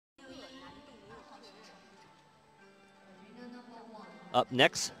Up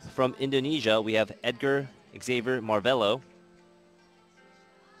next from Indonesia, we have Edgar, Xavier, Marvelo.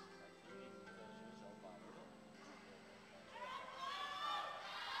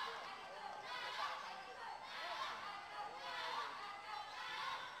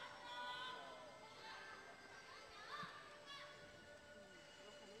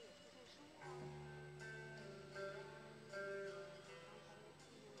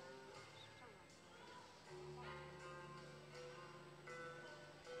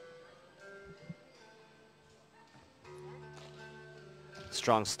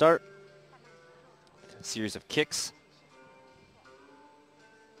 Strong start. Series of kicks.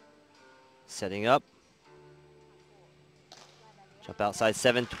 Setting up. Jump outside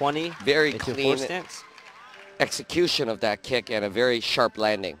 720. Very into clean forward stance. Execution of that kick and a very sharp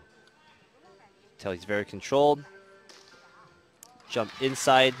landing. Tell he's very controlled. Jump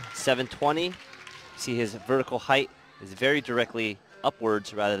inside 720. See his vertical height is very directly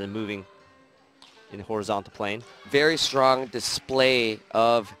upwards rather than moving in the horizontal plane. Very strong display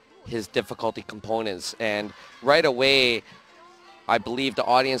of his difficulty components, and right away I believe the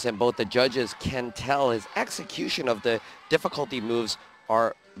audience and both the judges can tell his execution of the difficulty moves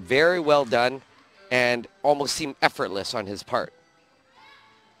are very well done and almost seem effortless on his part.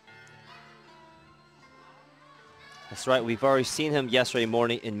 That's right, we've already seen him yesterday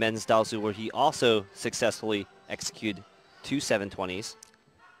morning in men's Daosu where he also successfully executed 2 720s.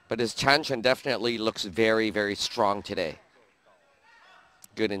 But his Changquan definitely looks very, very strong today.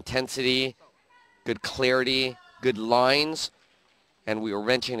 Good intensity, good clarity, good lines. And we were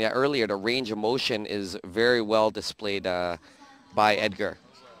mentioning that earlier, the range of motion is very well displayed by Edgar.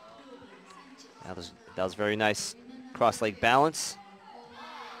 That was very nice cross-leg balance.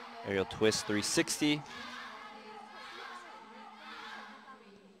 Aerial twist 360.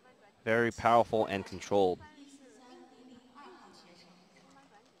 Very powerful and controlled.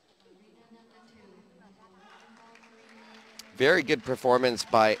 Very good performance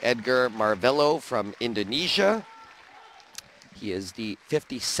by Edgar Marvelo from Indonesia. He is the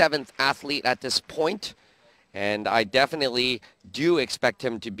 57th athlete at this point, and I definitely do expect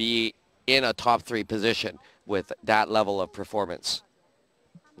him to be in a top 3 position with that level of performance.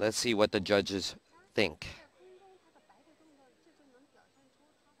 Let's see what the judges think.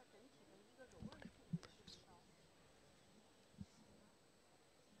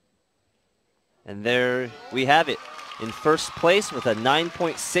 And there we have it. In first place with a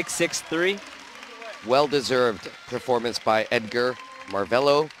 9.663. Well-deserved performance by Edgar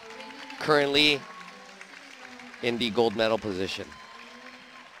Marvelo, currently in the gold medal position.